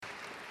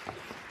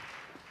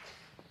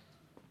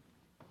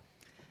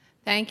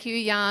Thank you,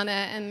 Yana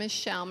and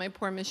Michelle. My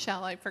poor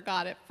Michelle, I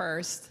forgot it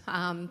first.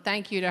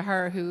 Thank you to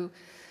her who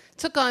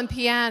took on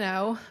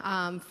piano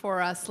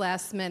for us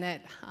last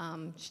minute.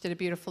 She did a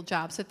beautiful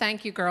job. So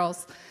thank you,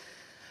 girls.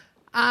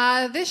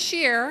 This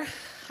year,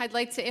 I'd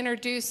like to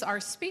introduce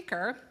our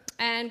speaker.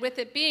 And with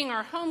it being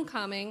our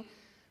homecoming,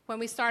 when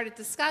we started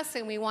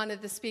discussing, we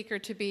wanted the speaker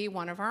to be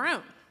one of our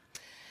own.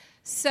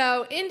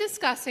 So in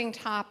discussing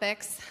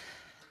topics,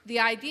 the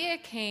idea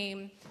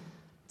came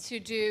to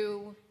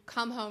do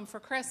Come Home for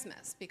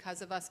Christmas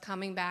because of us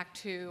coming back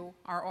to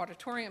our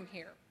auditorium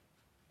here.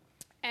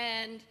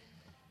 And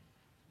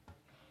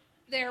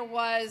there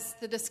was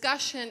the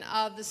discussion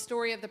of the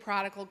story of the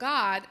prodigal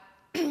God,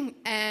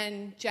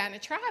 and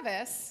Janet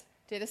Travis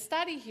did a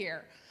study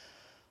here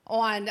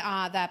on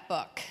that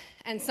book.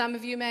 And some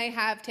of you may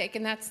have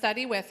taken that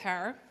study with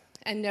her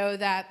and know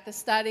that the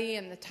study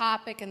and the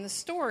topic and the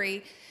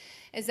story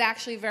is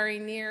actually very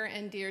near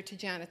and dear to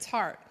Janet's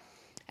heart.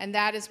 And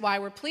that is why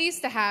we're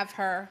pleased to have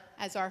her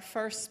as our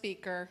first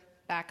speaker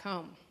back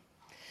home.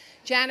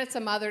 Janet's a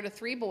mother to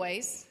 3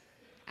 boys.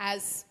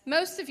 As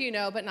most of you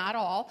know, but not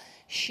all,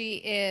 she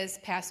is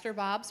Pastor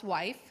Bob's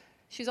wife.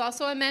 She's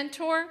also a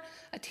mentor,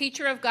 a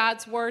teacher of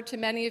God's Word to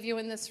many of you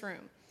in this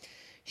room.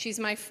 She's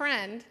my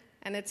friend,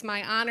 and it's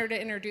my honor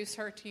to introduce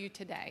her to you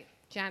today,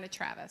 Janet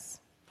Travis.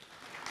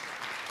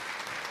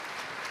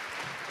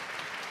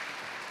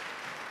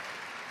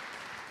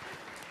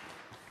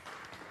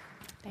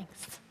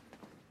 Thanks.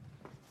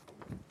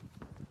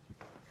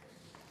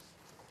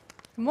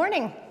 Good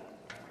morning.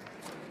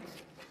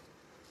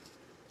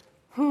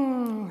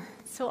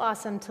 So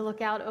awesome to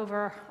look out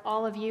over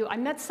all of you. I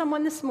met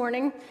someone this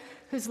morning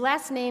whose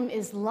last name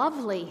is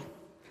Lovely.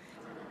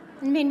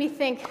 It made me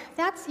think,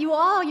 that's you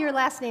all, your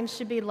last names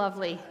should be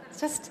Lovely.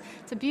 It's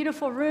a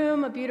beautiful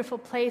room, a beautiful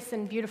place,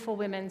 and beautiful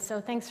women.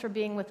 So thanks for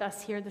being with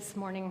us here this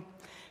morning.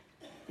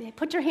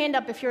 Put your hand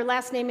up if your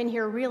last name in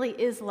here really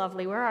is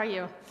Lovely. Where are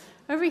you?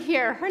 Over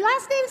here. Her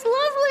last name's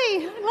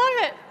Lovely. I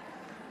love it.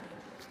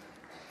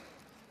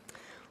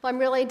 Well, I'm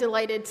really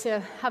delighted to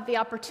have the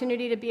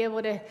opportunity to be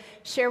able to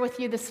share with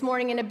you this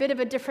morning in a bit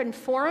of a different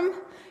forum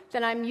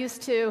than I'm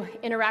used to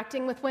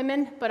interacting with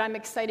women, but I'm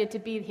excited to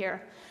be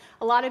here.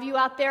 A lot of you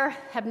out there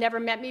have never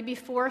met me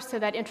before, so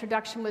that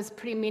introduction was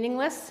pretty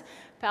meaningless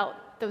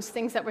about those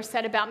things that were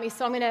said about me.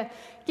 So I'm going to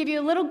give you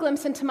a little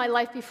glimpse into my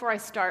life before I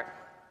start.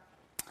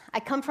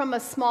 I come from a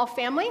small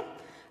family.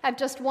 I have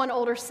just one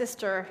older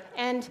sister,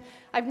 and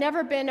I've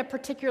never been a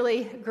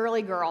particularly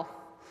girly girl.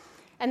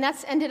 And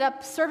that's ended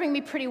up serving me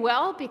pretty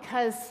well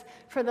because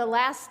for the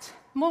last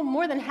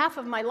more than half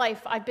of my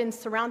life, I've been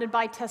surrounded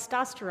by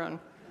testosterone.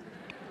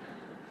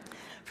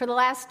 For the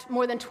last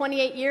more than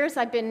 28 years,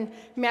 I've been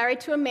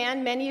married to a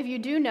man many of you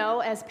do know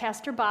as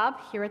Pastor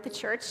Bob here at the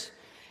church.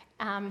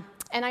 And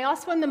I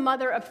also am the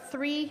mother of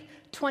 3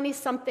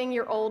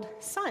 20-something-year-old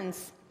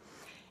sons.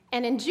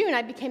 And in June,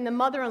 I became the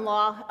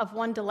mother-in-law of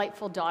 1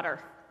 delightful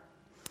daughter.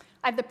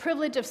 I have the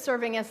privilege of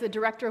serving as the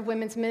director of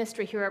women's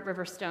ministry here at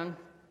Riverstone.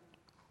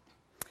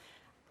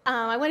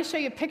 I want to show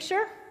you a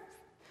picture.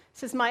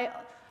 This is my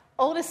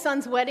oldest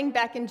son's wedding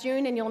back in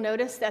June, and you'll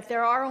notice that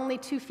there are only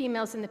 2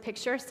 females in the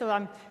picture, so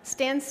I'm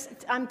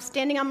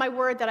standing on my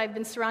word that I've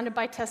been surrounded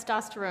by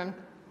testosterone.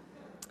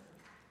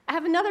 I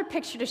have another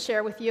picture to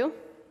share with you.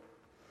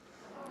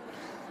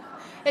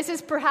 This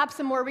is perhaps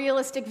a more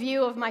realistic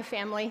view of my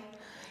family.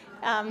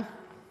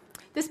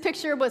 This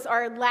picture was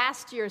our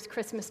last year's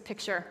Christmas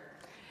picture.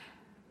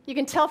 You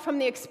can tell from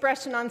the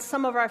expression on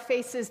some of our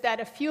faces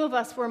that a few of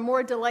us were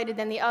more delighted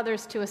than the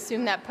others to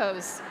assume that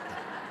pose.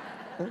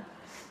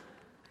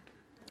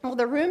 Well,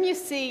 the room you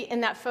see in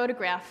that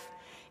photograph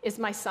is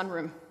my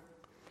sunroom,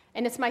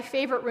 and it's my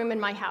favorite room in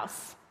my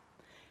house.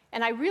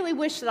 And I really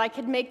wish that I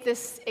could make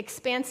this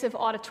expansive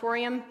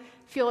auditorium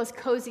feel as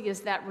cozy as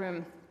that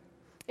room.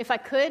 If I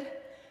could,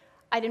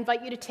 I'd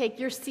invite you to take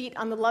your seat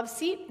on the love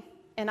seat,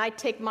 and I'd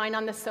take mine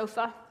on the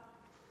sofa.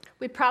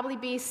 We'd probably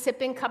be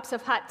sipping cups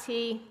of hot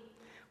tea.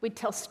 We'd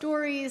tell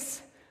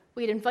stories,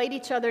 we'd invite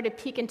each other to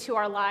peek into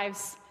our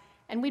lives,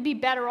 and we'd be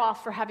better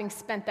off for having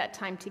spent that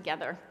time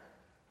together.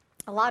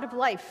 A lot of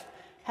life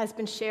has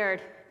been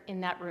shared in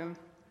that room.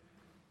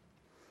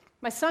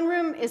 My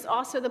sunroom is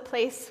also the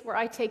place where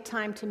I take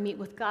time to meet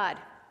with God.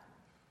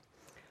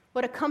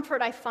 What a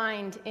comfort I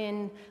find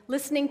in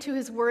listening to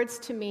his words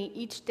to me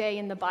each day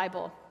in the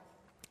Bible,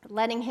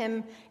 letting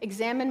him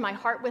examine my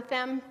heart with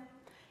them,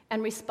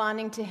 and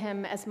responding to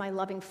him as my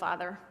loving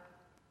Father.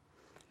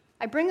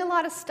 I bring a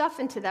lot of stuff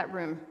into that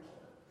room: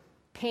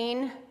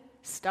 pain,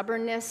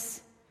 stubbornness,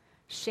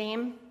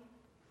 shame.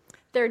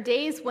 There are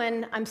days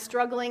when I'm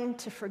struggling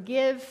to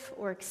forgive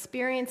or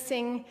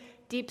experiencing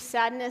deep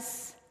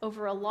sadness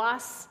over a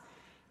loss,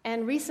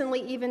 and recently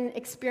even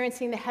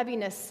experiencing the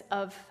heaviness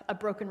of a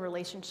broken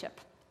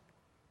relationship.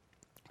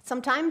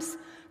 Sometimes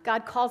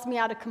God calls me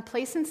out of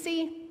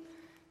complacency.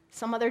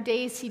 Some other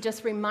days he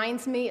just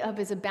reminds me of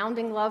his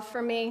abounding love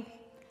for me.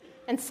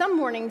 And some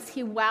mornings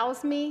he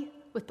wows me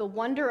with the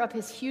wonder of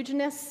his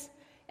hugeness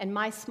and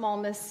my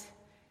smallness,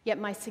 yet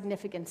my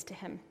significance to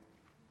him.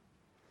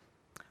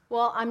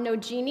 Well, I'm no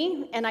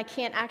genie, and I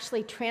can't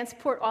actually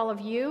transport all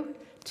of you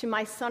to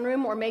my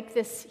sunroom or make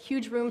this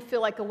huge room feel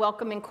like a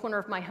welcoming corner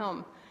of my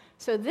home.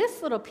 So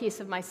this little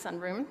piece of my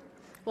sunroom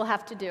will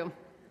have to do. And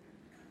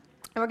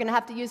we're going to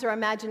have to use our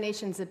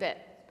imaginations a bit.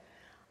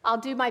 I'll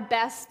do my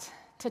best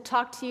to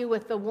talk to you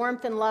with the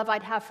warmth and love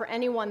I'd have for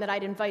anyone that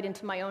I'd invite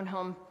into my own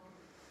home.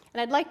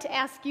 And I'd like to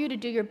ask you to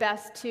do your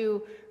best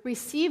to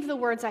receive the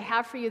words I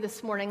have for you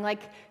this morning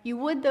like you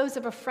would those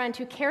of a friend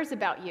who cares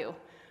about you,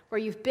 where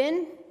you've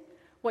been,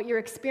 what you're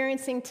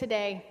experiencing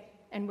today,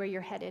 and where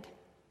you're headed.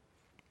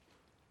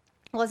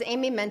 Well, as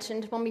Amy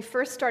mentioned, when we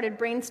first started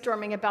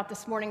brainstorming about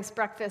this morning's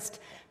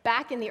breakfast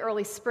back in the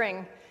early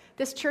spring,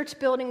 this church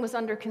building was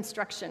under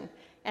construction,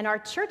 and our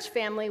church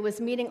family was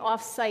meeting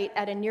off-site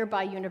at a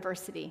nearby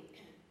university.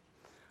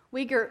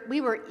 We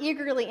were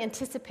eagerly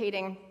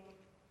anticipating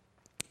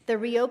the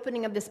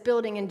reopening of this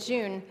building in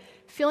June,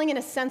 feeling in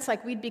a sense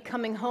like we'd be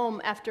coming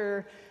home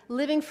after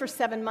living for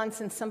 7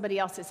 months in somebody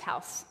else's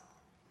house.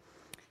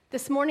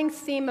 This morning's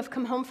theme of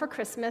Come Home for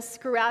Christmas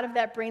grew out of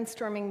that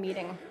brainstorming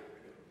meeting.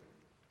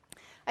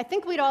 I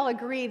think we'd all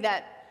agree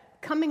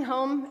that coming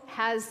home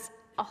has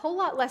a whole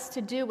lot less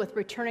to do with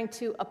returning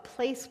to a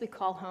place we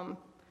call home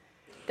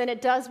than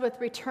it does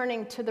with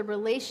returning to the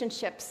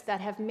relationships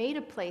that have made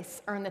a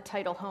place earn the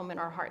title home in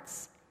our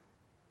hearts.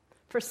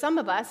 For some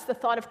of us, the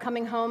thought of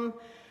coming home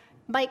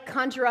might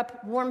conjure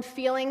up warm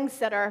feelings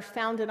that are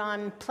founded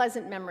on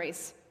pleasant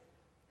memories.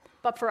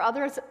 But for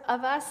others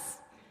of us,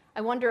 I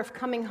wonder if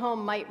coming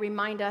home might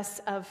remind us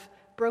of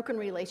broken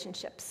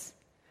relationships,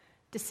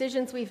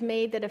 decisions we've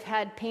made that have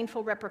had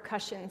painful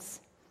repercussions,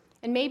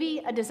 and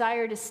maybe a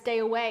desire to stay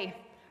away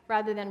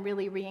rather than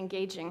really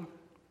re-engaging.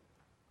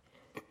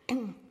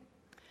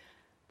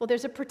 Well,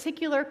 there's a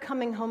particular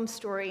coming home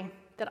story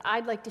that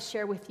I'd like to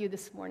share with you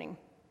this morning.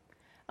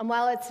 And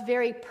while it's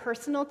very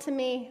personal to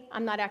me,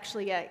 I'm not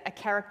actually a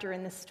character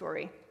in this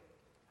story.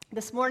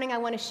 This morning, I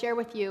want to share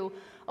with you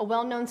a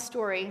well-known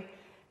story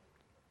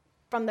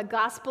from the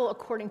Gospel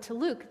according to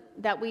Luke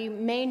that we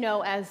may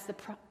know as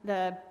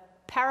the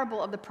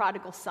parable of the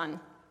prodigal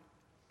son.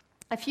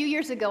 A few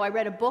years ago, I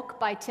read a book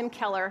by Tim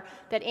Keller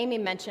that Amy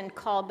mentioned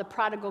called The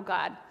Prodigal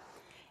God.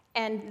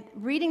 And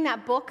reading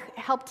that book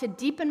helped to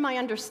deepen my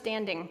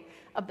understanding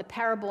of the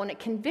parable, and it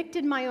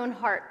convicted my own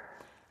heart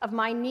of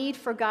my need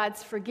for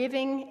God's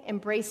forgiving,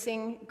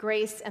 embracing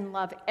grace and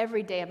love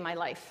every day of my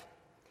life.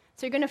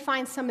 So you're going to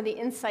find some of the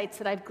insights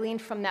that I've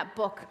gleaned from that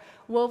book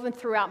woven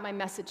throughout my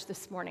message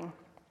this morning.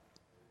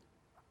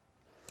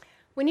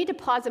 We need to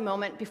pause a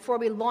moment before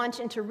we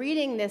launch into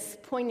reading this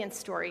poignant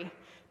story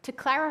to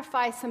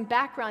clarify some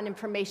background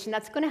information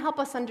that's going to help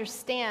us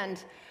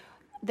understand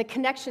the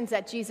connections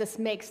that Jesus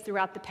makes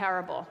throughout the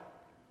parable.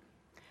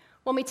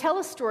 When we tell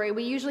a story,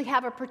 we usually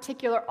have a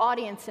particular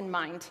audience in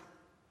mind.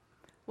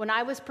 When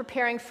I was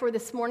preparing for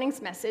this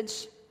morning's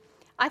message,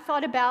 I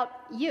thought about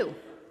you,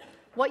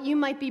 what you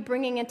might be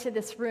bringing into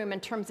this room in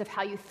terms of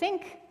how you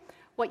think,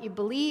 what you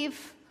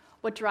believe,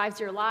 what drives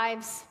your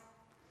lives.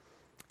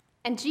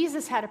 And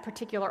Jesus had a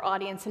particular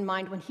audience in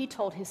mind when he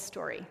told his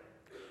story.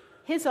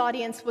 His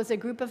audience was a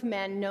group of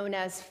men known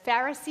as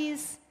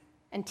Pharisees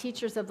and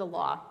teachers of the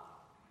law.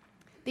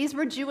 These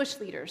were Jewish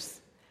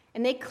leaders,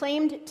 and they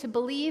claimed to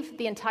believe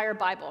the entire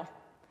Bible,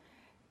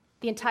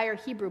 the entire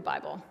Hebrew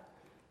Bible.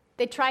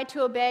 They tried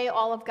to obey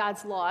all of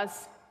God's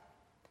laws,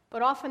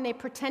 but often they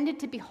pretended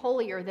to be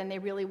holier than they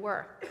really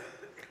were.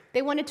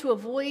 They wanted to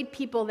avoid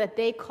people that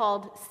they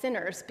called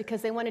sinners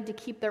because they wanted to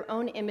keep their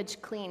own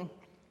image clean.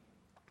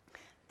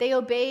 They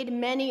obeyed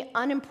many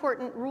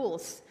unimportant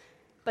rules,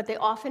 but they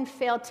often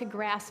failed to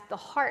grasp the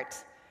heart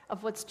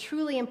of what's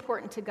truly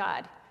important to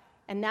God,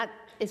 and that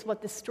is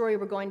what the story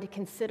we're going to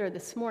consider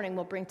this morning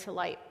will bring to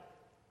light.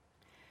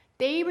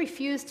 They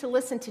refused to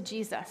listen to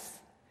Jesus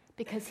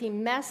because he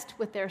messed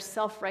with their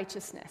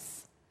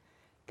self-righteousness.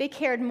 They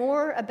cared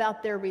more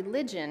about their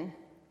religion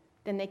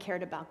than they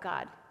cared about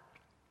God.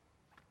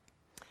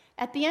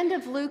 At the end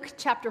of Luke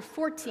chapter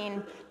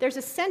 14, there's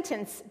a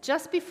sentence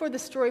just before the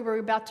story we're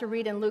about to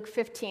read in Luke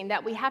 15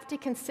 that we have to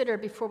consider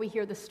before we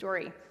hear the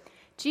story.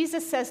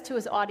 Jesus says to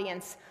his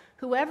audience,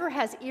 "Whoever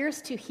has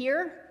ears to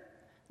hear,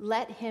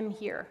 let him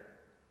hear."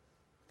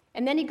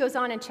 And then he goes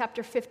on in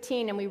chapter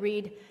 15, and we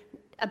read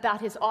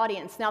about his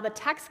audience. Now, the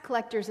tax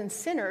collectors and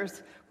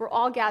sinners were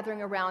all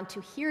gathering around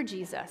to hear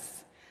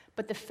Jesus,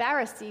 but the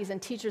Pharisees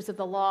and teachers of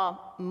the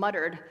law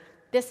muttered,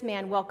 "This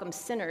man welcomes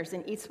sinners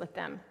and eats with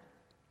them."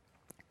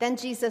 Then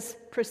Jesus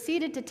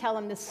proceeded to tell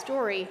him this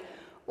story,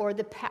 or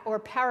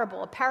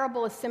parable. A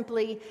parable is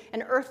simply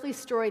an earthly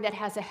story that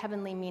has a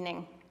heavenly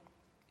meaning.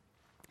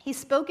 He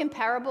spoke in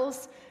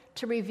parables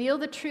to reveal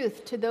the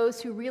truth to those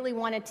who really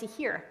wanted to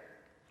hear,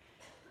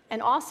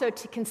 and also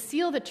to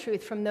conceal the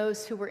truth from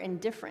those who were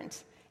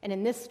indifferent. And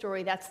in this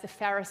story, that's the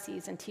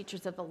Pharisees and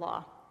teachers of the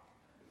law.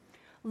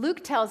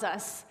 Luke tells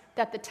us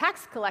that the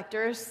tax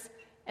collectors,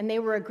 and they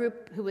were a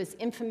group who was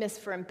infamous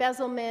for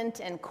embezzlement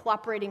and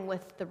cooperating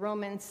with the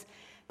Romans,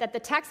 that the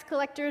tax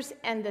collectors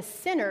and the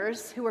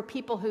sinners, who were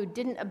people who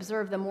didn't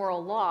observe the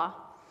moral law,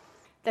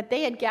 that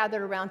they had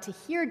gathered around to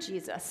hear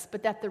Jesus,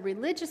 but that the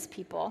religious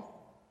people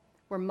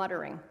were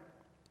muttering.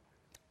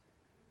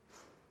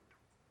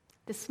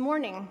 This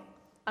morning,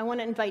 I want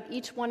to invite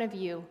each one of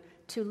you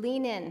to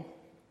lean in,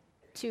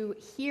 to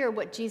hear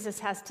what Jesus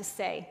has to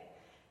say,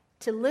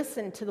 to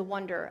listen to the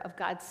wonder of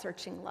God's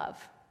searching love.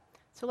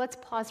 So let's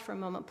pause for a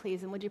moment,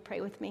 please, and would you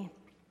pray with me?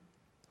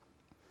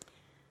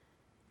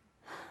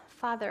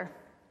 Father,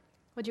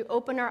 would you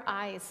open our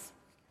eyes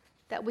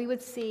that we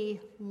would see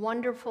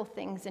wonderful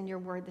things in your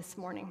word this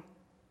morning?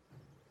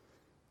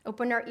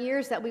 Open our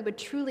ears that we would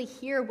truly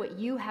hear what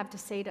you have to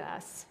say to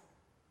us.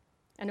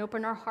 And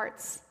open our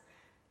hearts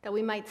that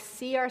we might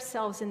see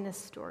ourselves in this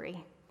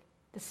story,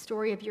 the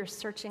story of your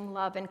searching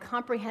love, and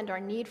comprehend our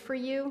need for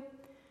you,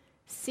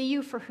 see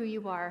you for who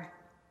you are,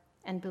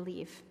 and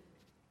believe.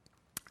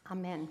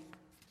 Amen.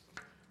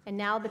 And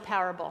now the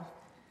parable.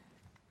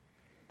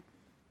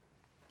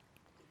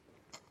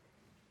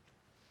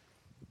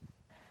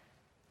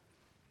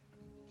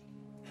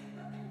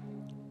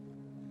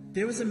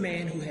 There was a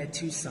man who had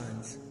 2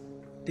 sons.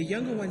 The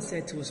younger one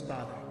said to his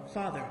father,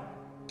 "Father,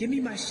 give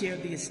me my share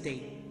of the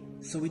estate."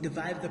 So he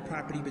divided the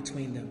property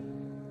between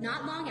them.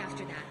 Not long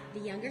after that, the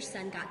younger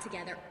son got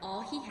together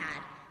all he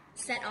had,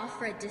 set off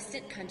for a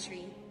distant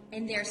country,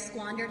 and there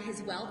squandered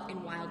his wealth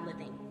in wild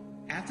living.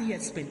 After he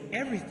had spent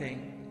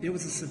everything, there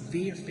was a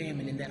severe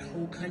famine in that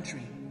whole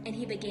country. And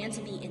he began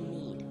to be in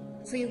need.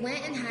 So he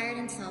went and hired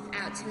himself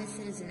out to a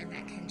citizen of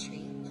that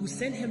country, who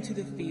sent him to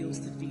the fields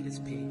to feed his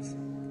pigs.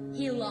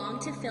 He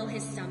longed to fill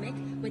his stomach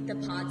with the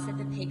pods that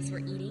the pigs were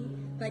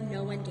eating, but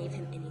no one gave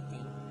him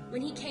anything.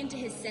 When he came to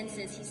his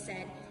senses, he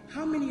said,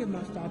 "How many of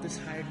my father's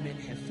hired men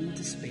have food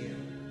to spare,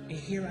 and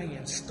here I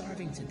am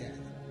starving to death?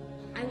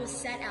 I will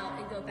set out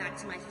and go back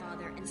to my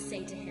father and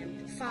say to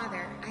him,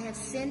 'Father, I have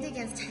sinned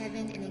against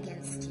heaven and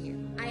against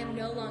you. I am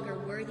no longer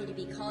worthy to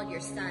be called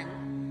your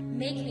son.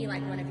 Make me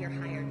like one of your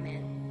hired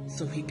men.'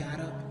 So he got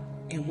up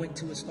and went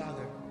to his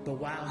father. But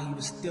while he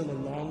was still a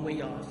long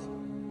way off,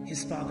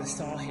 his father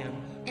saw him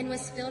and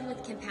was filled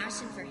with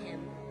compassion for him.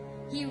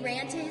 He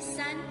ran to his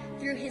son,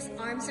 threw his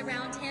arms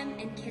around him,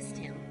 and kissed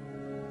him.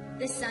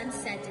 The son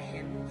said to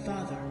him,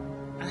 'Father,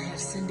 I have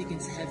sinned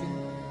against heaven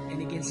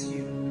and against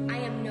you. I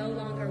am no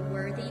longer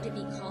worthy to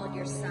be called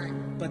your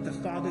son.' But the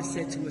father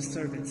said to his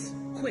servants,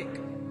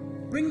 'Quick,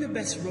 bring the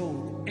best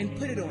robe and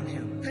put it on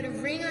him. Put a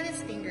ring on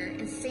his finger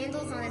and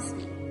sandals on his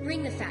feet.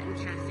 Bring the fattened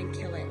calf and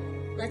kill it.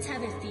 Let's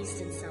have a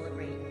feast and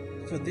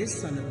celebrate. For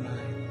this son of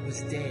mine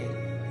was dead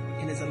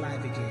and is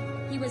alive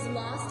again. He was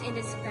lost and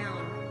is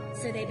found.'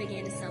 So they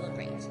began to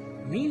celebrate.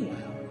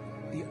 Meanwhile,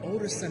 the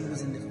older son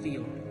was in the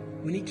field.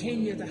 When he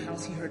came near the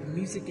house, he heard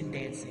music and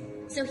dancing.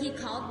 So he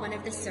called one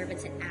of the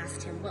servants and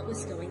asked him what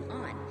was going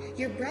on.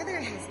 'Your brother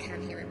has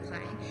come,' he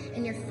replied,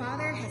 'and your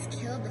father has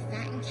killed the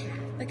fattened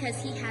calf.' Because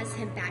he has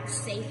him back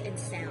safe and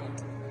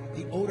sound.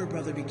 The older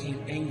brother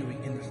became angry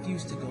and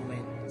refused to go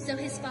in. So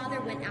his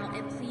father went out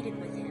and pleaded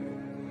with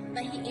him.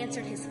 But he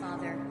answered his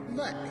father,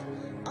 'Look,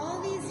 all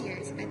these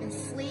years I've been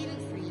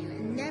slaving for you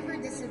and never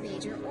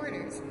disobeyed your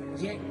orders.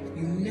 Yet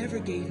you never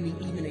gave me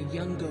even a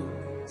young goat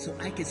so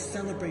I could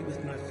celebrate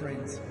with my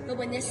friends. But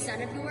when this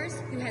son of yours,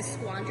 who has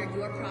squandered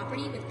your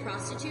property with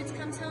prostitutes,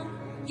 comes home,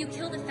 you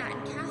kill the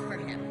fattened calf for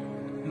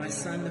him.' 'My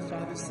son,' the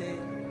father said,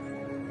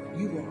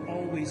 'you were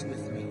always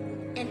with me,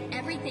 and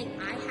everything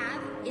I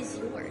have is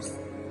yours.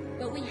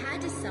 But we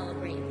had to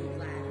celebrate and be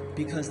glad.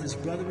 Because this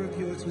brother of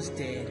yours was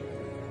dead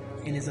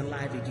and is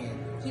alive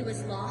again. He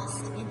was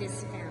lost and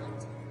is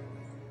found.'"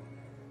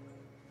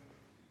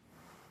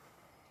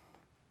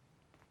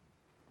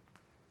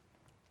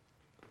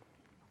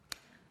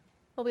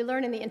 Well, we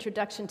learn in the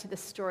introduction to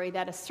this story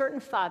that a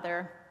certain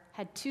father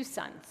had 2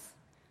 sons.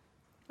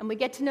 And we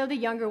get to know the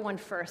younger one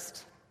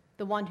first,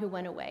 the one who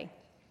went away.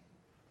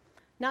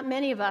 Not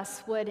many of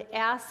us would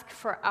ask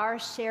for our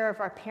share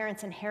of our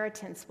parents'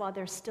 inheritance while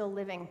they're still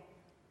living.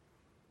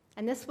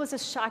 And this was a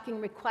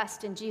shocking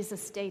request in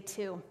Jesus' day,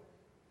 too.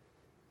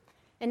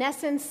 In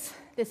essence,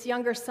 this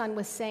younger son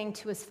was saying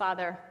to his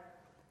father,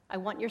 "I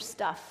want your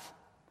stuff,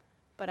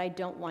 but I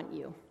don't want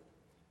you.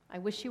 I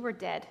wish you were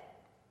dead."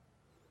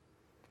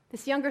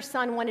 This younger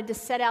son wanted to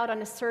set out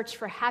on a search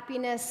for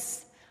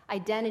happiness,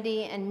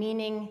 identity, and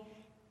meaning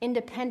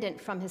independent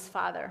from his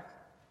father.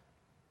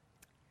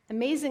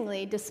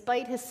 Amazingly,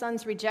 despite his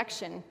son's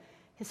rejection,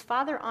 his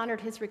father honored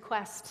his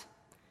request.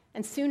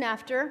 And soon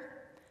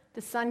after,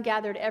 the son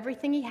gathered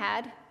everything he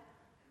had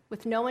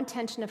with no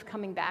intention of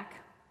coming back,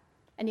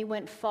 and he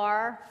went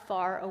far,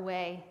 far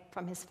away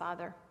from his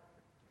father.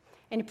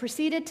 And he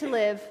proceeded to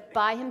live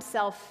by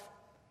himself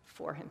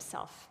for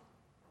himself.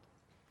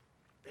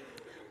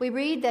 We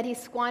read that he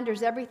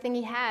squanders everything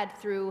he had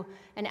through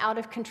an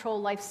out-of-control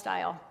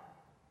lifestyle.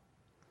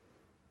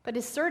 But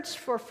his search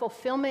for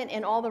fulfillment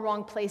in all the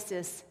wrong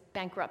places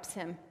bankrupts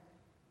him.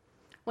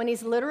 When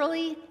he's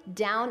literally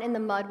down in the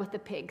mud with the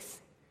pigs,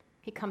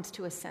 he comes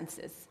to his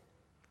senses.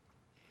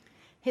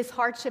 His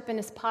hardship and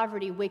his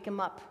poverty wake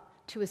him up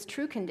to his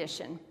true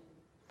condition.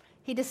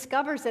 He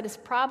discovers that his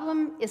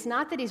problem is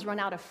not that he's run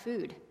out of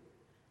food,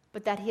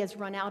 but that he has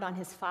run out on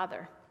his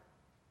father.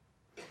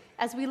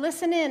 As we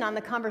listen in on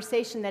the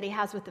conversation that he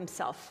has with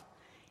himself,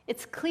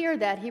 it's clear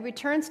that he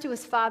returns to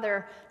his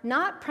father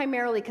not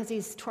primarily because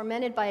he's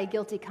tormented by a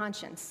guilty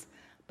conscience,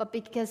 but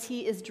because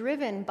he is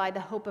driven by the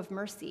hope of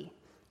mercy.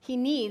 He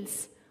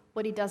needs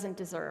what he doesn't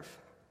deserve.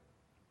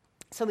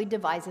 So he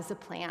devises a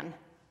plan.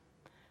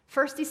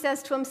 First, he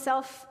says to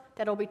himself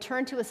that he'll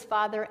return to his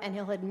father and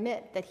he'll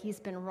admit that he's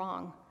been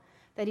wrong,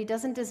 that he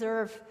doesn't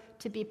deserve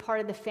to be part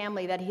of the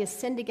family, that he has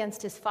sinned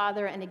against his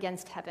father and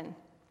against heaven.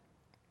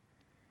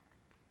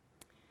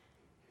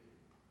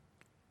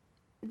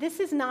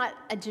 This is not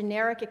a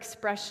generic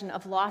expression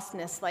of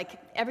lostness, like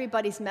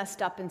everybody's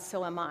messed up and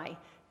so am I.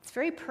 It's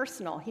very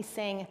personal. He's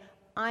saying,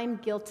 I'm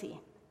guilty.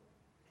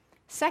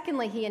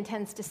 Secondly, he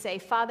intends to say,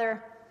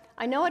 Father,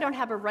 I know I don't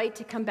have a right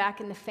to come back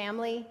in the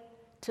family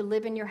to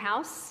live in your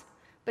house,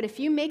 but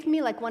if you make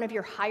me like one of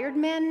your hired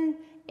men,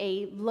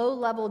 a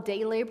low-level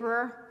day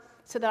laborer,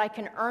 so that I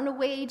can earn a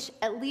wage,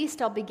 at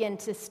least I'll begin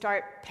to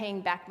start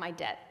paying back my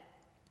debt.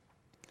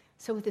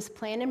 So with this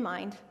plan in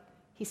mind,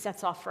 he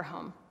sets off for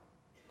home.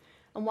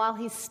 And while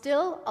he's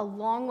still a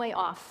long way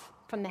off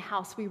from the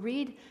house, we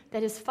read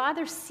that his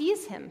father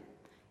sees him,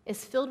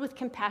 is filled with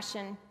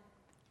compassion,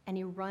 and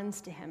he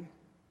runs to him.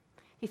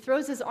 He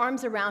throws his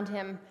arms around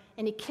him,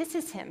 and he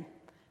kisses him.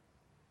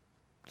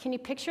 Can you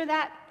picture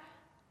that?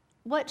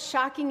 What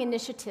shocking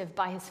initiative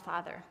by his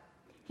father.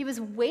 He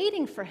was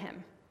waiting for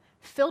him,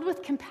 filled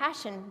with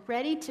compassion,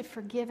 ready to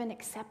forgive and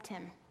accept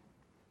him.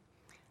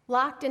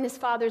 Locked in his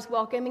father's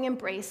welcoming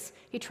embrace,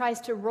 he tries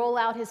to roll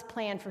out his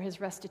plan for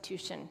his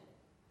restitution.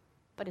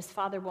 But his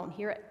father won't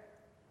hear it.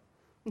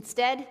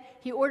 Instead,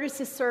 he orders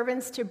his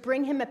servants to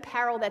bring him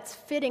apparel that's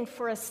fitting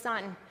for a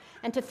son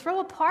and to throw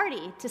a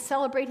party to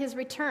celebrate his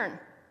return.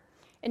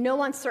 In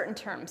no uncertain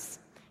terms,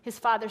 his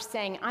father's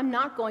saying, I'm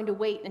not going to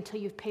wait until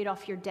you've paid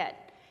off your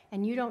debt,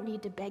 and you don't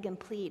need to beg and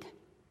plead.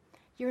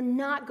 You're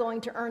not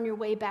going to earn your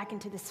way back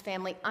into this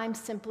family. I'm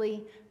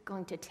simply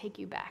going to take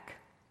you back.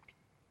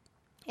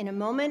 In a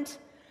moment,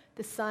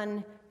 the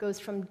son goes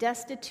from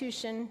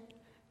destitution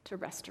to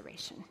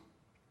restoration.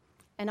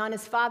 And on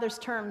his father's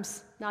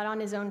terms, not on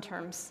his own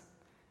terms.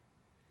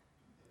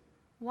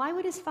 Why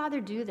would his father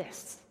do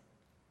this?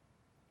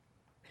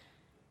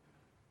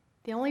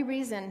 The only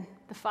reason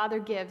the father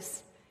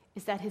gives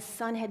is that his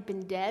son had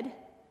been dead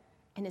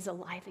and is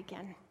alive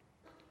again.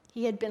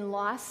 He had been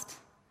lost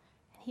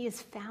and he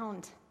is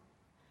found.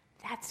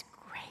 That's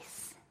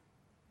grace.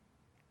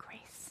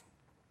 Grace.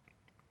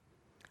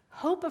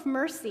 Hope of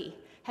mercy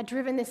had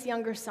driven this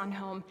younger son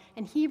home,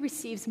 and he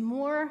receives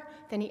more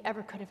than he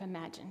ever could have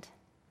imagined.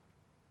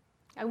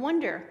 I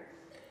wonder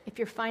if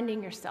you're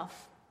finding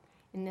yourself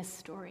in this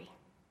story.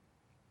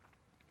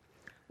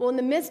 Well, in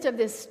the midst of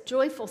this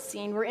joyful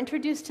scene, we're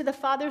introduced to the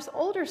father's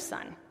older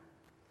son.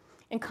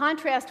 In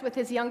contrast with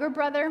his younger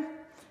brother,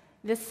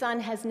 this son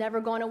has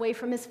never gone away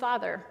from his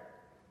father,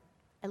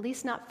 at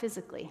least not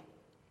physically.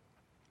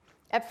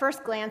 At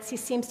first glance, he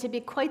seems to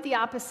be quite the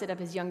opposite of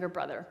his younger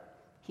brother.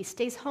 He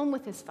stays home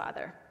with his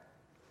father.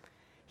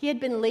 He had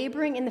been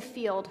laboring in the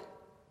field,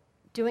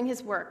 doing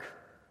his work,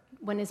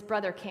 when his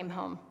brother came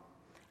home.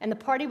 And the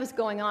party was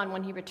going on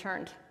when he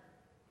returned.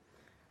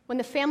 When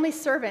the family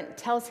servant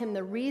tells him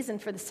the reason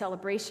for the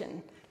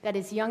celebration, that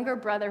his younger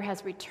brother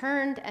has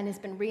returned and has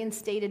been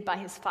reinstated by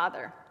his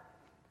father,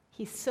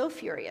 he's so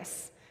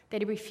furious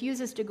that he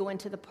refuses to go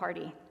into the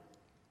party.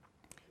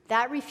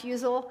 That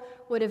refusal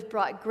would have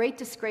brought great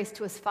disgrace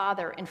to his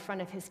father in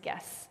front of his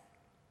guests.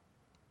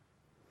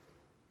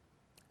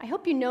 I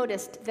hope you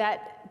noticed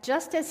that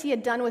just as he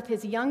had done with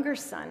his younger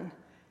son,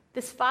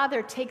 this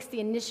father takes the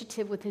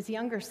initiative with his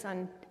younger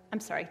son.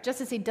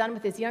 Just as he'd done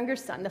with his younger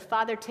son, the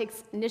father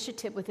takes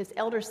initiative with his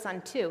elder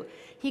son too.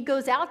 He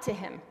goes out to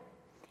him,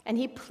 and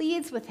he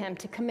pleads with him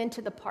to come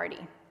into the party.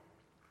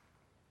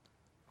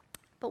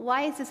 But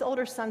why is his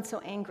older son so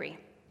angry?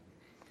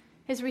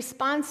 His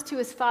response to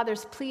his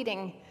father's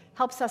pleading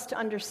helps us to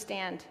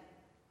understand.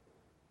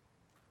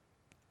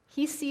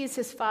 He sees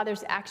his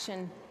father's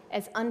action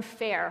as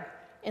unfair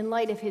in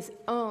light of his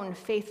own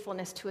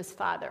faithfulness to his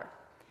father.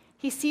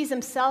 He sees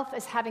himself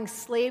as having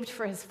slaved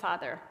for his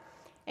father.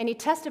 And he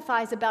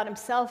testifies about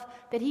himself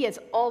that he has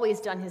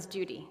always done his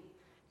duty.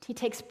 He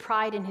takes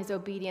pride in his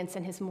obedience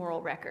and his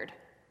moral record.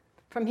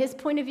 From his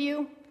point of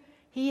view,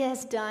 he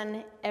has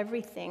done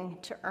everything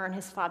to earn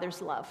his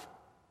father's love.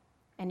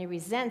 And he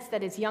resents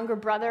that his younger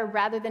brother,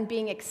 rather than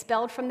being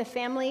expelled from the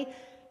family,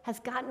 has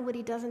gotten what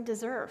he doesn't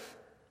deserve.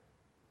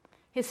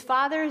 His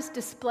father's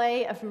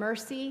display of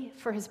mercy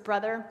for his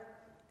brother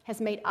has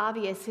made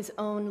obvious his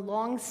own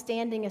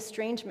long-standing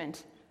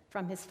estrangement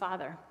from his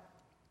father.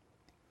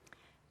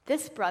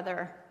 This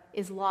brother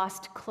is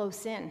lost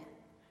close in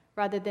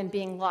rather than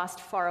being lost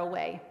far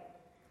away,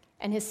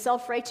 and his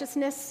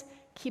self-righteousness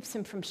keeps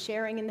him from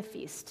sharing in the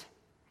feast.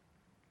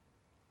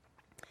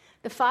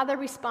 The father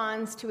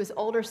responds to his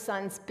older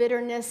son's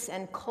bitterness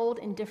and cold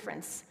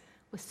indifference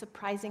with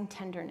surprising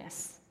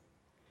tenderness.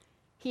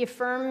 He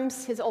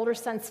affirms his older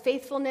son's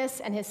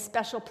faithfulness and his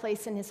special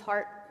place in his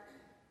heart,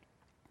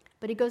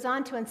 but he goes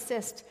on to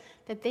insist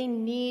that they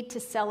need to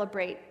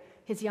celebrate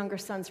his younger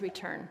son's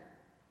return.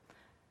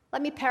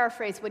 Let me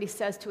paraphrase what he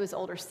says to his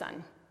older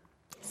son.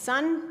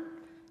 Son,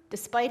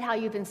 despite how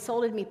you've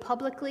insulted me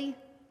publicly,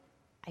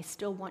 I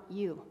still want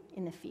you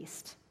in the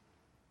feast.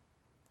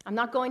 I'm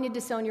not going to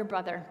disown your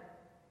brother,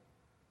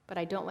 but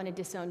I don't want to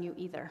disown you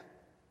either.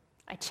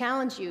 I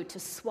challenge you to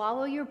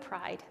swallow your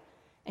pride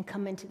and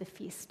come into the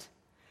feast.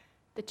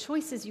 The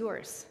choice is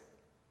yours.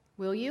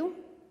 Will you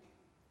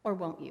or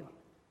won't you?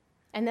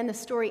 And then the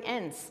story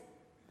ends.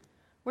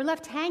 We're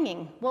left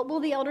hanging. What will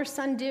the elder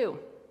son do?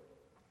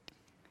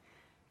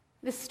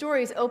 This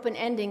story's open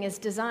ending is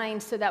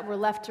designed so that we're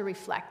left to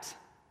reflect.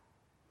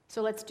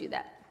 So let's do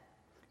that.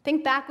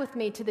 Think back with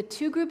me to the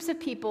two groups of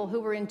people who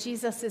were in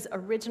Jesus'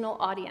 original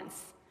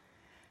audience.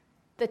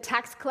 The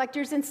tax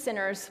collectors and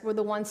sinners were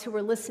the ones who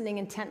were listening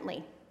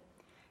intently.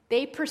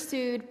 They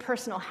pursued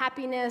personal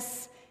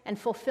happiness and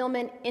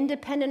fulfillment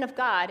independent of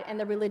God and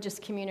the religious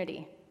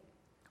community.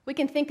 We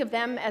can think of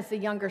them as the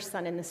younger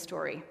son in the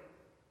story.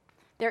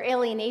 Their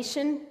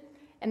alienation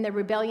and their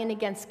rebellion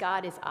against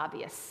God is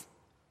obvious.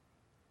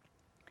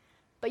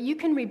 But you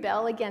can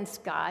rebel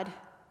against God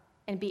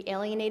and be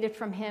alienated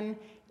from him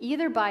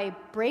either by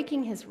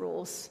breaking his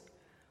rules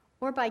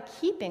or by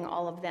keeping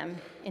all of them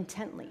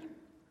intently.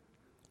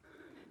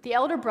 The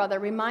elder brother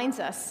reminds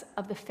us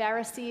of the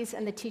Pharisees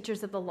and the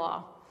teachers of the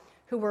law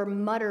who were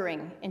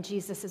muttering in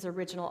Jesus'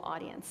 original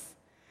audience.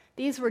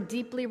 These were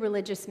deeply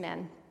religious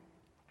men,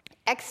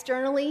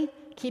 externally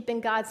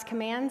keeping God's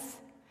commands,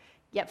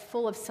 yet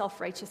full of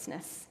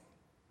self-righteousness.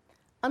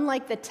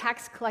 Unlike the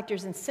tax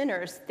collectors and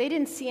sinners, they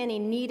didn't see any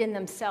need in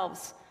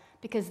themselves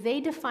because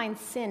they defined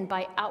sin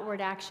by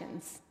outward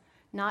actions,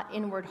 not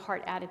inward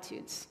heart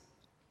attitudes.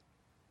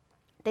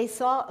 They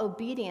saw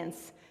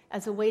obedience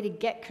as a way to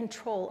get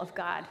control of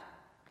God,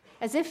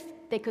 as if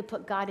they could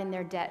put God in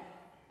their debt.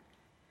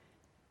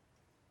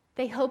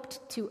 They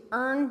hoped to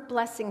earn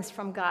blessings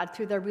from God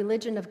through their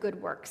religion of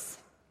good works,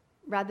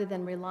 rather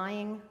than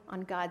relying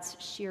on God's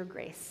sheer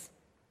grace.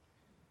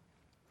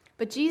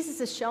 But Jesus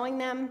is showing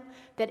them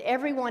that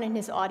everyone in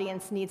his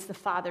audience needs the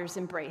Father's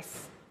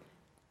embrace,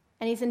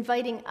 and he's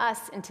inviting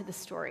us into the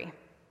story.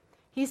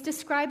 He's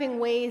describing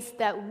ways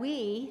that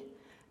we,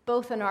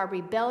 both in our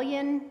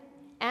rebellion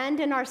and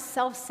in our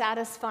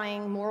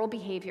self-satisfying moral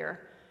behavior,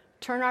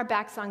 turn our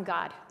backs on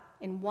God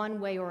in one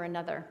way or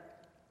another.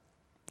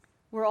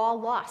 We're all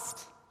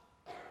lost.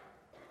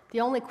 The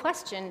only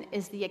question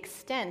is the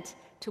extent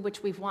to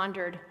which we've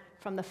wandered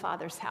from the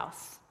Father's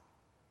house.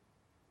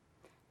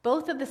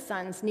 Both of the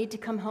sons need to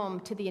come home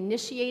to the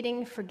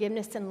initiating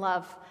forgiveness and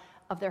love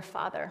of their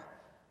father.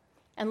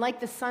 And like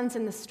the sons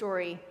in the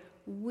story,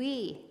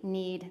 we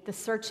need the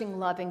searching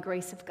love and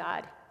grace of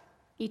God,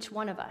 each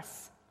one of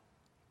us.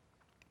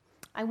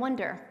 I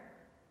wonder,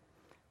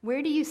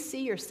 where do you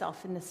see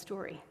yourself in this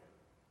story?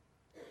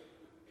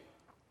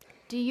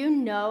 Do you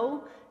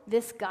know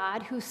this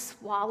God who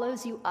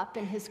swallows you up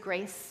in his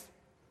grace?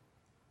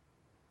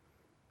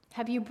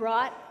 Have you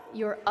brought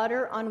your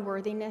utter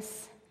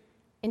unworthiness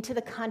into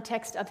the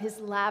context of his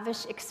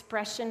lavish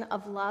expression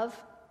of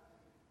love?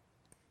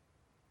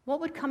 What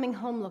would coming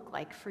home look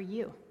like for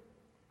you?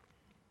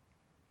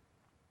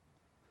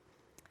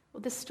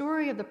 Well, the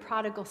story of the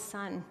prodigal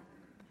son,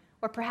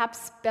 or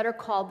perhaps better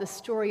called the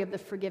story of the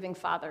forgiving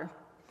father,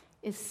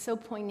 is so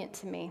poignant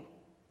to me.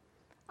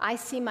 I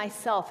see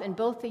myself in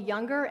both the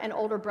younger and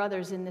older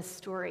brothers in this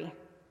story.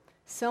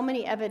 So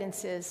many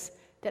evidences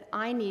that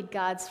I need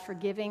God's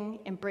forgiving,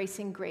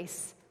 embracing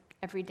grace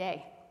every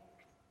day.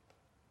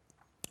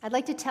 I'd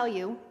like to tell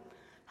you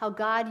how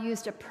God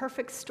used a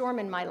perfect storm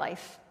in my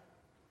life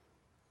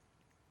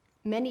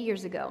many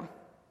years ago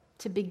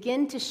to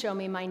begin to show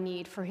me my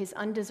need for his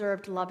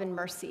undeserved love and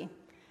mercy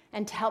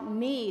and to help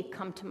me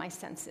come to my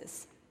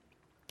senses.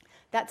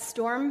 That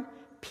storm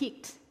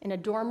peaked in a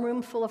dorm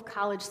room full of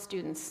college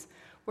students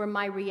where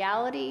my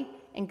reality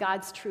and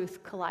God's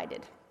truth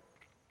collided.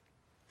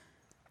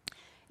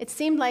 It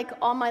seemed like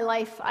all my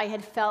life I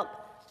had felt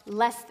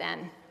less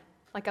than,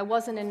 like I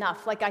wasn't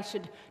enough, like I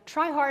should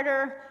try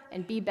harder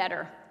and be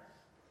better.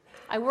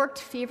 I worked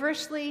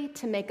feverishly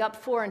to make up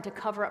for and to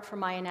cover up for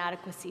my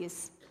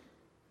inadequacies.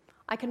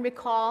 I can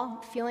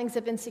recall feelings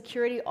of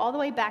insecurity all the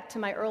way back to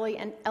my early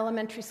and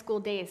elementary school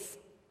days.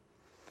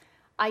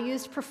 I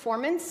used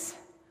performance,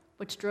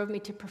 which drove me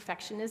to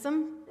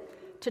perfectionism,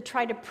 to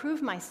try to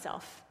prove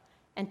myself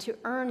and to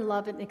earn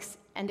love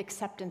and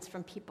acceptance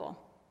from people.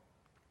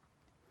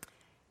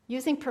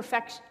 Using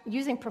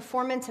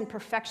performance and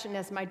perfection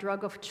as my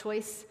drug of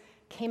choice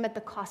came at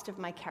the cost of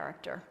my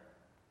character.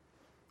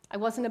 I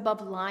wasn't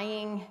above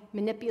lying,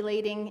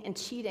 manipulating, and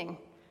cheating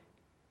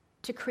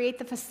to create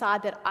the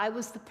facade that I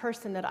was the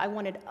person that I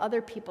wanted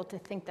other people to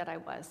think that I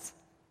was.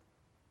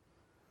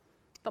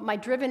 But my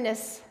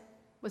drivenness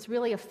was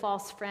really a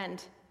false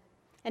friend,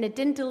 and it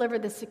didn't deliver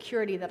the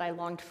security that I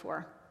longed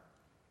for.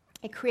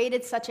 It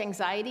created such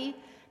anxiety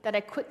that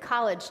I quit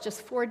college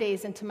just 4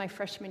 days into my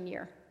freshman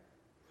year,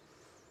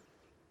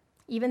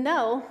 even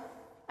though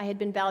I had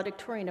been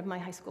valedictorian of my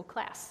high school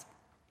class.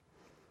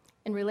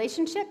 In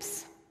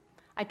relationships,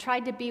 I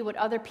tried to be what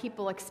other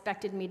people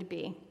expected me to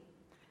be,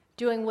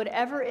 doing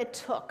whatever it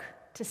took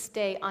to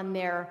stay on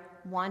their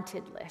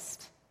wanted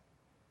list.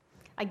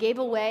 I gave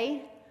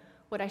away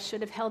what I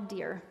should have held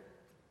dear,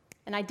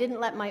 and I didn't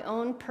let my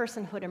own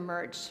personhood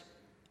emerge.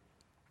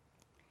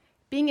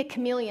 Being a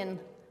chameleon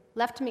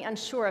left me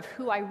unsure of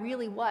who I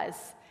really was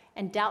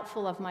and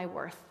doubtful of my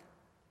worth.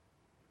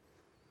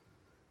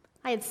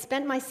 I had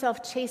spent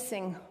myself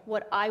chasing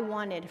what I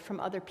wanted from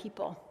other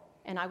people,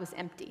 and I was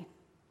empty.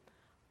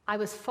 I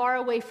was far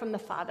away from the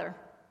Father,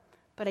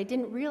 but I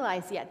didn't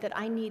realize yet that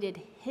I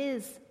needed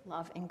His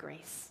love and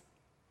grace.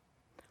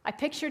 I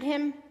pictured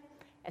Him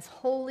as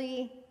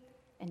holy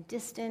and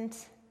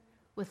distant,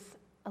 with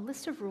a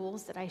list of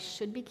rules that I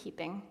should be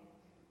keeping,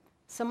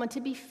 someone to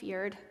be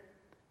feared,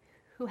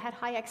 who had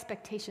high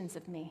expectations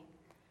of me,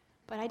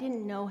 but I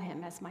didn't know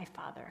Him as my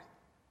Father.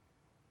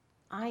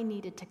 I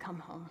needed to come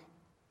home.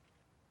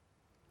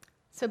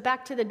 So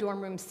back to the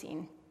dorm room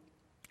scene.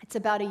 It's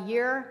about a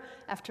year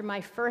after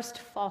my first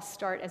false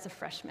start as a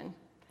freshman,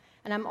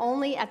 and I'm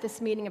only at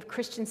this meeting of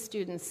Christian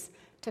students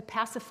to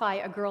pacify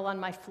a girl on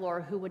my floor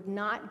who would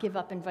not give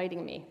up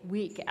inviting me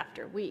week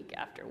after week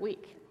after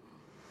week.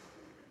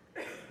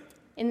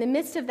 In the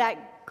midst of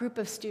that group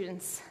of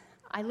students,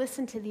 I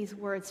listened to these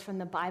words from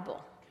the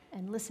Bible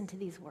and listened to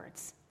these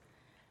words.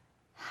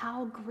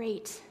 How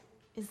great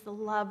is the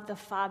love the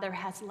Father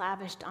has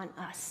lavished on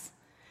us,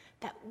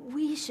 that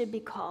we should be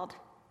called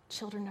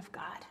children of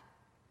God.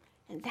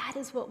 And that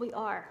is what we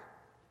are.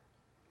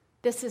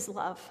 This is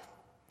love.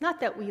 Not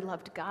that we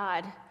loved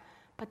God,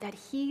 but that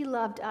He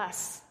loved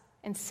us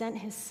and sent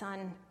His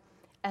Son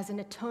as an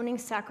atoning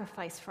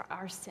sacrifice for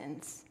our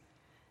sins,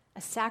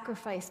 a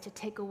sacrifice to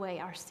take away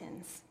our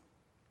sins.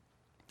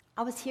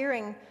 I was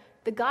hearing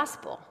the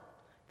gospel,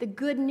 the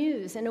good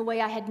news, in a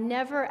way I had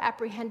never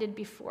apprehended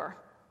before.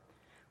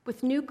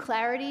 With new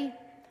clarity,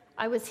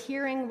 I was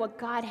hearing what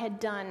God had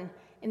done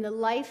in the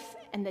life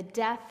and the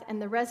death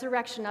and the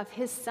resurrection of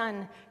His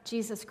Son,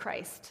 Jesus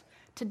Christ,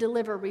 to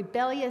deliver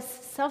rebellious,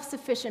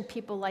 self-sufficient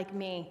people like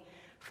me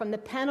from the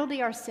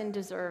penalty our sin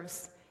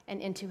deserves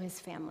and into His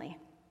family.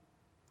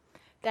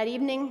 That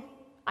evening,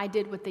 I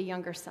did what the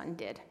younger son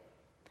did.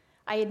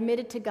 I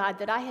admitted to God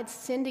that I had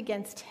sinned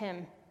against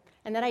Him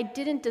and that I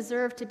didn't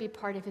deserve to be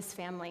part of His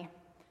family,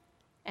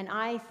 and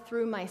I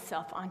threw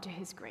myself onto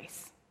His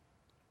grace.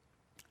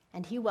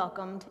 And He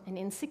welcomed an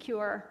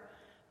insecure,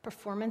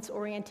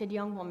 performance-oriented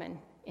young woman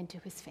into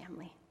His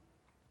family.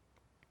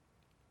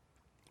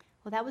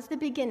 Well, that was the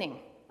beginning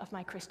of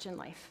my Christian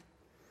life.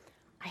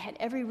 I had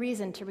every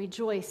reason to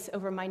rejoice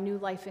over my new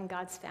life in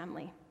God's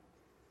family.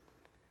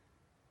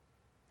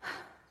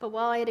 But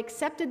while I had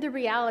accepted the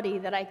reality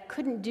that I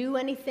couldn't do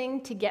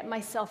anything to get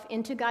myself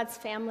into God's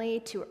family,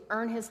 to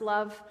earn His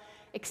love,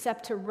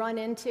 except to run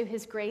into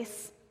His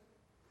grace,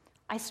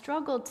 I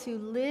struggled to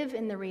live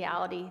in the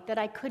reality that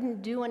I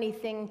couldn't do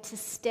anything to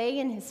stay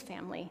in His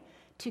family,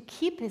 to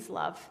keep His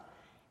love,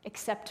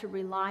 except to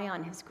rely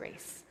on His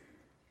grace.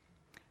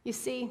 You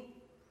see,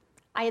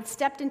 I had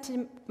stepped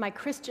into my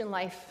Christian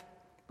life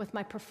with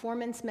my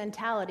performance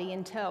mentality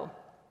in tow,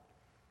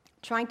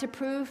 trying to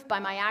prove by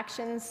my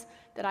actions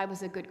that I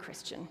was a good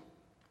Christian.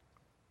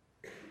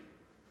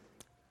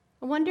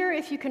 I wonder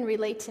if you can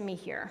relate to me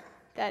here,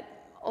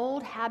 that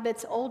old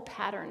habits, old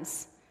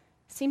patterns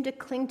seem to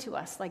cling to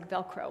us like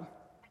Velcro.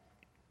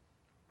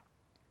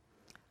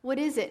 What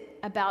is it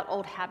about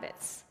old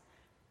habits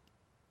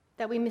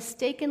that we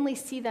mistakenly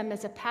see them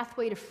as a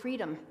pathway to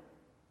freedom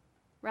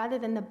rather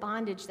than the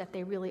bondage that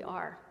they really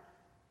are?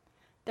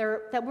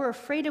 That we're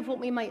afraid of what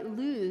we might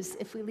lose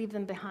if we leave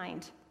them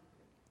behind.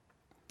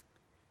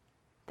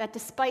 That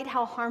despite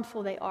how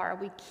harmful they are,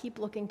 we keep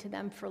looking to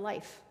them for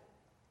life.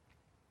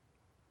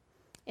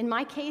 In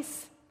my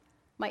case,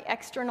 my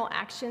external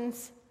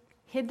actions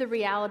hid the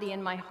reality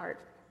in my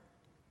heart.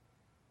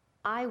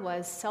 I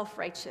was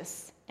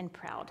self-righteous and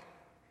proud.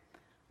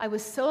 I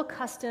was so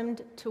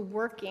accustomed to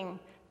working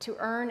to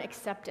earn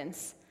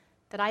acceptance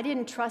that I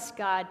didn't trust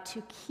God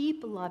to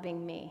keep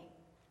loving me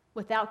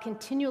without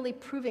continually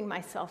proving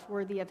myself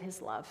worthy of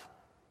His love.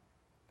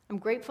 I'm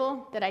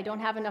grateful that I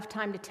don't have enough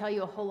time to tell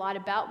you a whole lot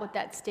about what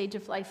that stage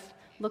of life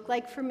looked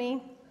like for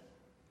me.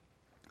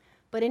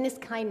 But in His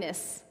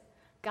kindness,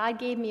 God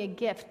gave me a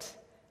gift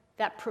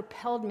that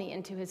propelled me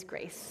into His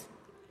grace.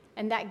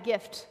 And that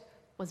gift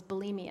was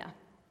bulimia.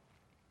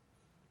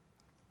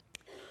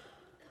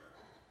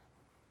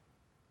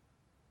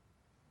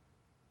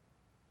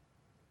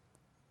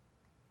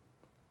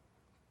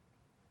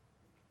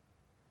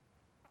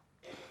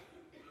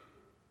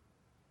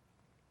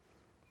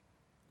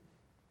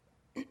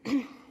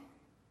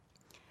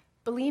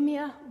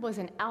 Bulimia was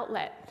an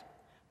outlet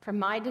for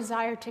my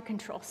desire to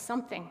control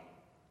something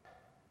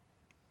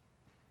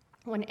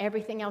when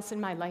everything else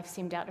in my life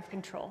seemed out of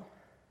control.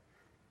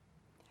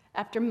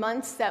 After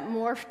months that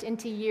morphed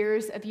into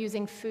years of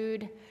using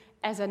food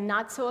as a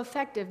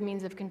not-so-effective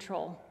means of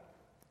control,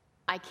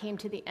 I came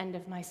to the end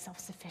of my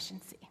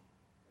self-sufficiency.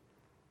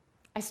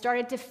 I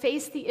started to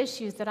face the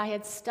issues that I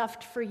had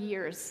stuffed for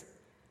years,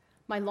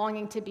 my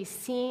longing to be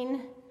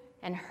seen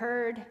and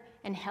heard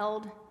and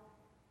held,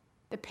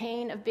 the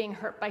pain of being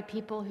hurt by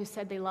people who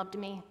said they loved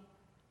me,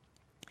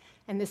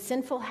 and the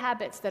sinful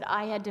habits that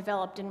I had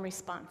developed in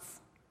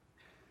response.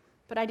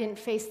 But I didn't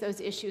face those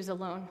issues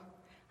alone.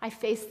 I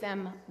faced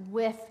them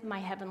with my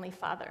Heavenly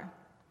Father.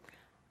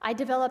 I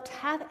developed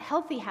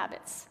healthy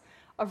habits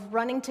of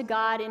running to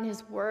God in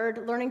His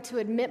Word, learning to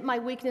admit my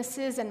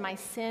weaknesses and my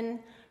sin,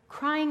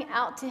 crying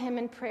out to Him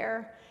in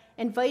prayer,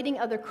 inviting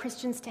other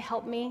Christians to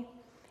help me,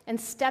 and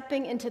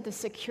stepping into the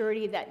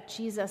security that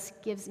Jesus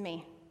gives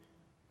me.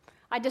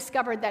 I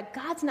discovered that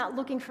God's not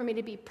looking for me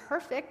to be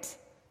perfect.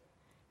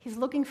 He's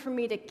looking for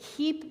me to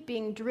keep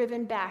being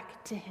driven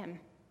back to Him.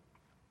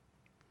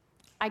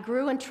 I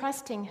grew in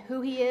trusting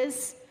who He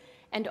is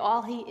and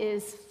all He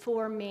is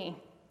for me,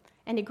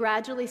 and He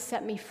gradually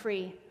set me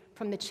free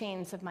from the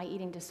chains of my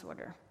eating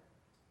disorder.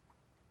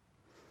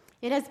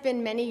 It has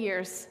been many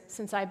years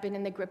since I've been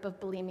in the grip of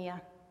bulimia,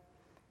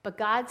 but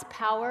God's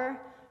power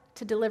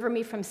to deliver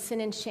me from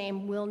sin and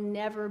shame will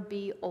never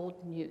be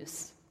old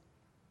news.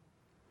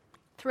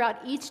 Throughout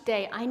each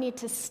day, I need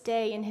to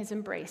stay in His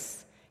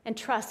embrace and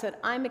trust that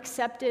I'm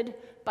accepted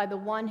by the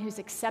one whose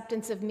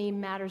acceptance of me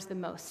matters the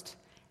most,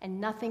 and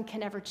nothing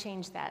can ever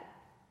change that,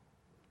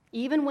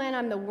 even when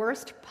I'm the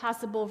worst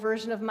possible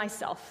version of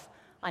myself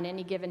on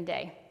any given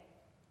day.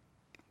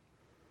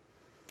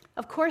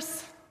 Of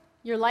course,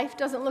 your life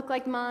doesn't look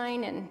like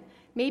mine, and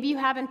maybe you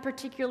haven't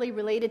particularly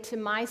related to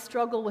my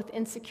struggle with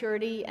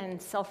insecurity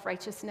and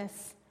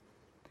self-righteousness.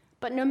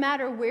 But no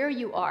matter where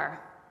you are,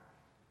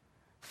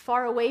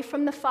 far away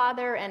from the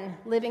Father and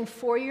living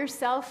for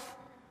yourself,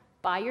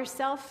 by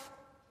yourself,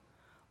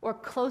 or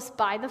close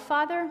by the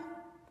Father,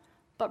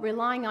 but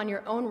relying on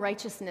your own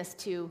righteousness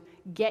to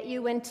get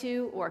you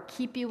into or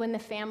keep you in the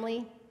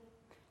family,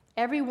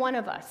 every one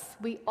of us,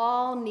 we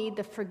all need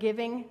the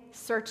forgiving,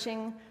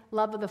 searching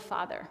love of the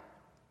Father.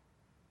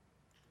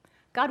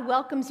 God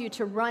welcomes you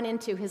to run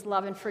into His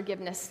love and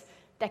forgiveness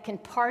that can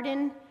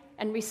pardon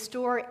and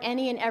restore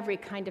any and every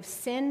kind of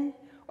sin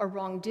or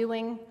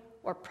wrongdoing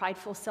or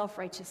prideful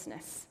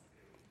self-righteousness.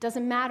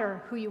 Doesn't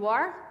matter who you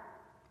are,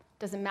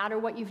 doesn't matter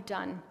what you've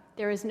done.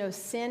 There is no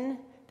sin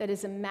that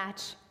is a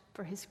match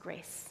for His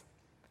grace.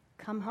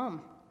 Come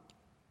home.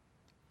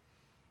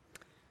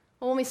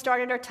 Well, when we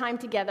started our time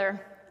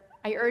together,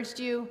 I urged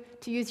you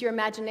to use your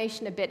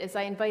imagination a bit as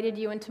I invited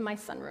you into my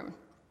sunroom.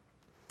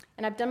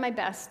 And I've done my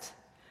best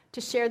to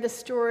share the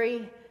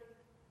story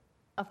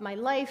of my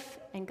life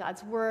and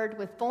God's Word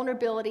with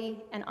vulnerability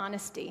and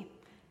honesty,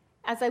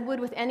 as I would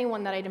with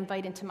anyone that I'd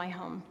invite into my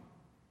home.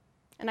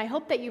 And I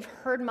hope that you've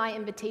heard my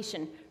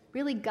invitation,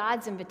 really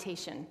God's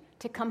invitation,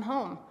 to come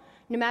home,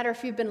 no matter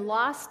if you've been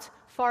lost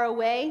far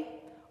away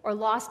or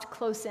lost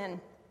close in.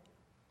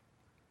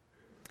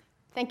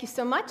 Thank you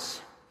so much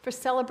for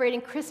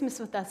celebrating Christmas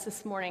with us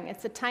this morning.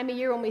 It's a time of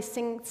year when we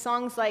sing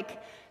songs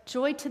like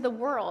 "Joy to the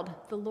World,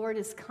 the Lord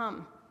is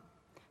Come."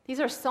 These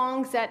are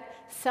songs that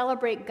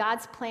celebrate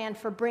God's plan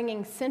for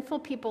bringing sinful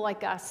people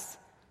like us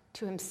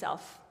to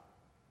Himself.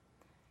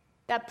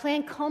 That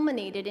plan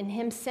culminated in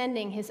Him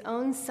sending His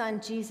own Son,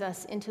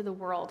 Jesus, into the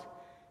world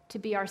to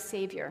be our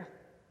Savior.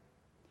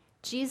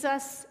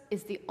 Jesus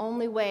is the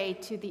only way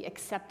to the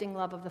accepting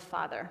love of the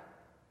Father.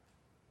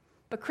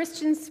 But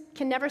Christians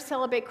can never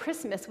celebrate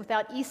Christmas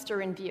without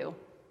Easter in view,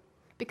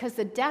 because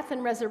the death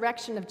and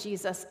resurrection of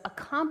Jesus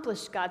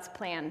accomplished God's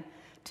plan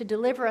to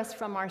deliver us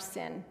from our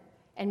sin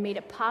and made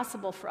it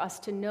possible for us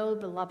to know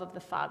the love of the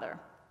Father.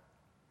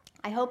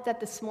 I hope that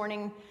this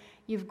morning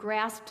you've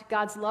grasped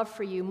God's love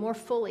for you more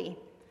fully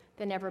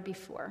than ever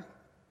before.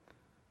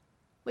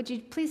 Would you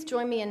please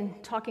join me in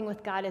talking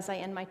with God as I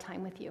end my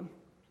time with you?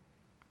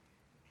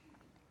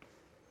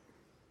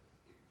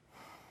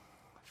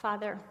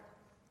 Father,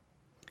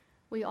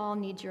 we all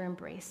need your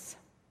embrace,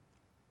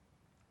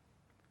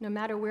 no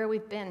matter where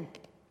we've been.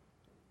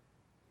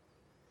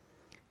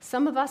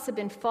 Some of us have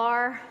been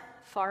far,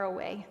 far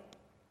away,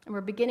 and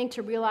we're beginning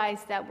to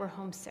realize that we're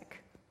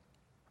homesick.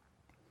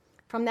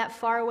 From that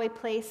faraway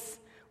place,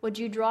 would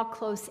you draw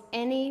close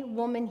any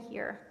woman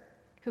here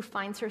who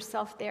finds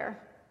herself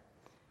there?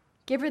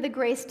 Give her the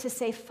grace to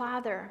say,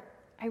 "Father,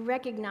 I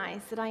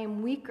recognize that I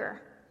am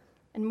weaker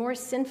and more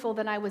sinful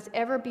than I was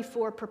ever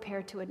before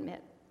prepared to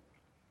admit.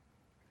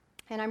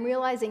 And I'm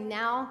realizing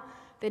now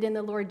that in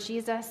the Lord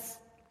Jesus,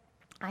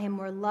 I am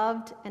more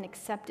loved and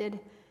accepted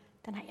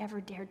than I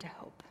ever dared to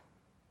hope.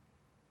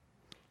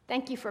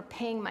 Thank you for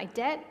paying my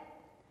debt,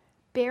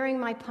 bearing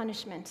my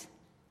punishment,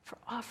 for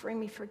offering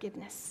me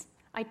forgiveness.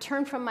 I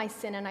turn from my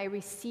sin and I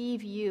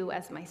receive you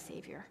as my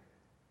Savior."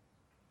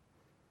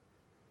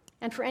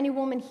 And for any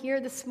woman here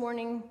this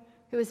morning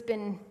who has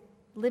been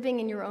living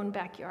in your own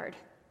backyard,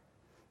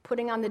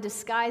 putting on the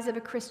disguise of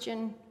a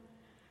Christian,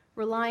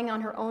 relying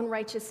on her own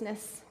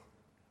righteousness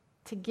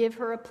to give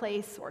her a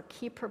place or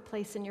keep her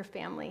place in your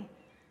family,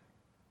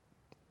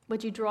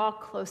 would you draw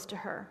close to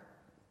her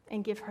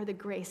and give her the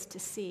grace to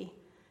see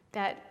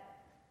that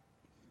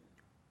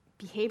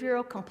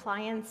behavioral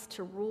compliance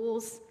to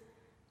rules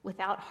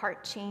without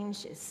heart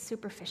change is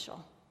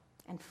superficial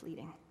and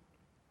fleeting,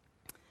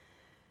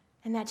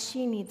 and that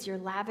she needs your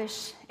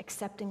lavish,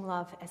 accepting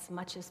love as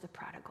much as the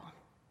prodigal.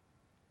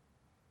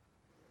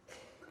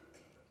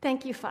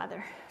 Thank you,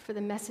 Father, for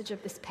the message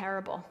of this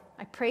parable.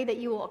 I pray that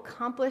you will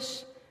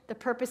accomplish the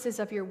purposes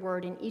of your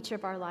word in each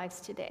of our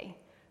lives today.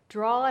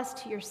 Draw us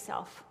to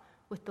yourself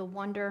with the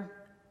wonder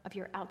of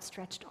your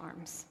outstretched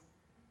arms.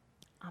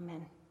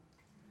 Amen.